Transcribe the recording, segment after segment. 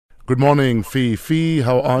Good morning, Fifi.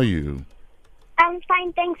 How are you? I'm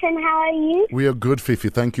fine, thanks. And how are you? We are good, Fifi.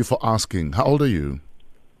 Thank you for asking. How old are you?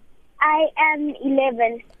 I am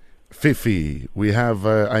 11. Fifi, we have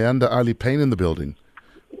Ayanda Ali Payne in the building.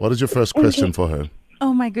 What is your first question for her?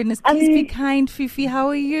 Oh my goodness, please be kind, Fifi. How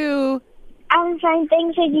are you? I'm fine,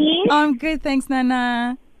 thanks. And you? I'm good, thanks,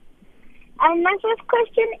 Nana. My first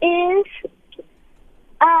question is,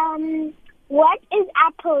 what is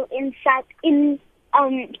apple in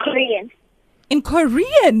Korean? In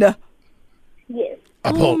Korean? Yes.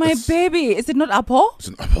 Apple. Oh my baby, is it not apple? It's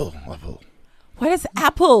an apple. Apple. What is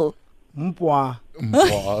apple? Mpwa.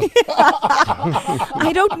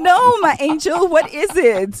 I don't know, my angel. What is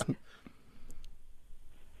it?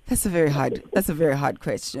 That's a very hard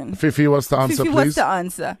question. Fifi, what's the answer, Fifi, please? what's the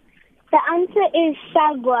answer? The answer is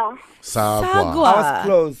sagwa. Sagwa. I was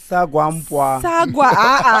close. Sagwa mpwa.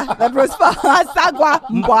 Sagwa. That was far. Sagwa.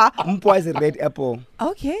 Mbwa. Mpwa is a red apple.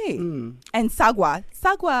 Okay. And sagwa.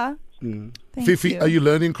 Sagwa. Thank Fifi, you. are you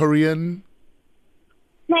learning Korean?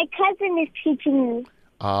 My cousin is teaching me.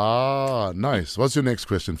 Ah, nice. What's your next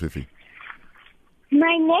question, Fifi?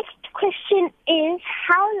 My next question is,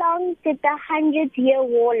 how long did the 100-Year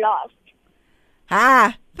War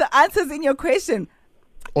last? The answer's in your question.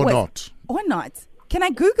 Or Wait. not? Or not. Can I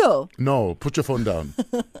Google? No, put your phone down.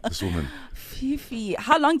 This woman. Fifi,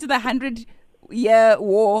 how long did the 100-year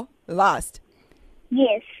war last?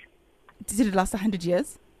 Yes. Did it last 100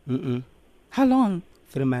 years? How long?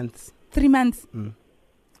 3 months. 3 months.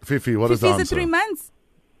 Fifi, what is Fifi, the is answer? it 3 months?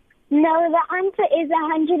 No, the answer is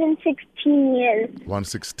 116 years.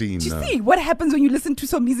 116. Do you see what happens when you listen to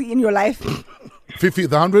some music in your life? Fifi,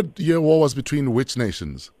 the 100-year war was between which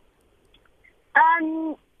nations?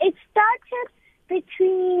 It started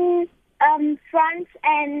between France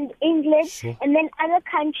and England, Sure. and then other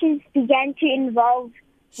countries began to involve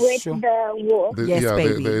with Sure. the war. Yes,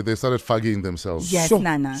 baby. They started fugging themselves. Yes, Sure,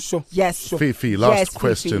 Nana. sure, Yes. sure. Fifi, last Yes,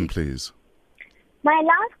 question, Fifi. please. My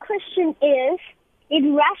last question is,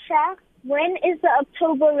 in Russia, when is the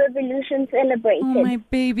October Revolution celebrated? Oh, my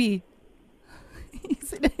baby.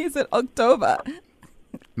 Is it October?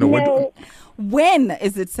 No, No, When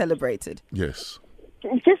is it celebrated? yes.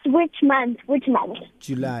 just which month? Which month?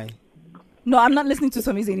 July. No, I'm not listening to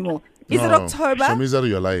some music anymore. Is it No, October? Shamiza,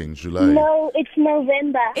 you're lying. July. No, it's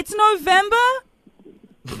November. It's November?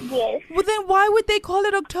 Yes. Well, then why would they call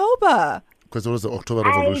it October? Because it was the October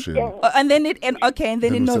I Revolution. don't- And then in Then November.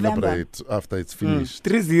 we celebrate after it's finished.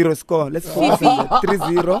 3-0 score. Let's go. Fifi.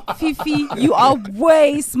 3-0. Fifi, you are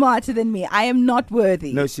way smarter than me. I am not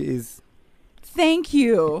worthy. No, she is. Thank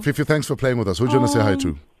you. Fifi, thanks for playing with us. Who do you want to say hi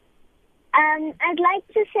to? I'd like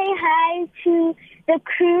to say hi to the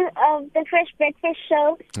crew of the Fresh Breakfast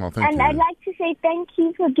Show. Oh, thank And you. I'd like to say thank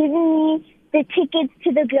you for giving me the tickets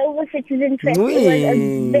to the Global Citizen Fest. It was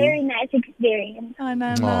a very nice experience. Oh,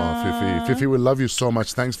 no, Oh, Fifi. Fifi, we love you so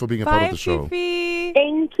much. Thanks for being a part Bye, of the show. Fifi.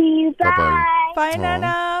 Thank you. Bye. Bye-bye. Bye, Oh.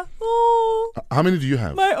 Nana. Oh, How many do you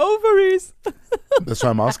have? my ovaries. That's why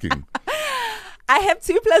I'm asking. I have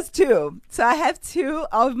 2 plus 2. So I have 2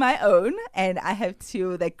 of my own, and I have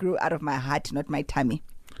 2 that grew out of my heart, not my tummy.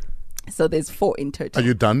 So there's 4 in total. Are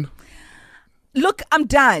you done? Look, I'm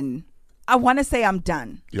done. I want to say I'm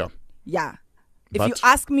done. Yeah. Yeah. If But- you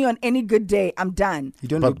ask me on any good day, I'm done. You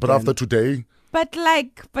don't But look but done. after today, But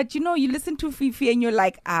you listen to Fifi and you're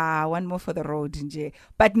like, one more for the road, nje.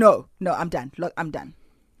 But no, I'm done. Look, I'm done.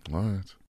 all right.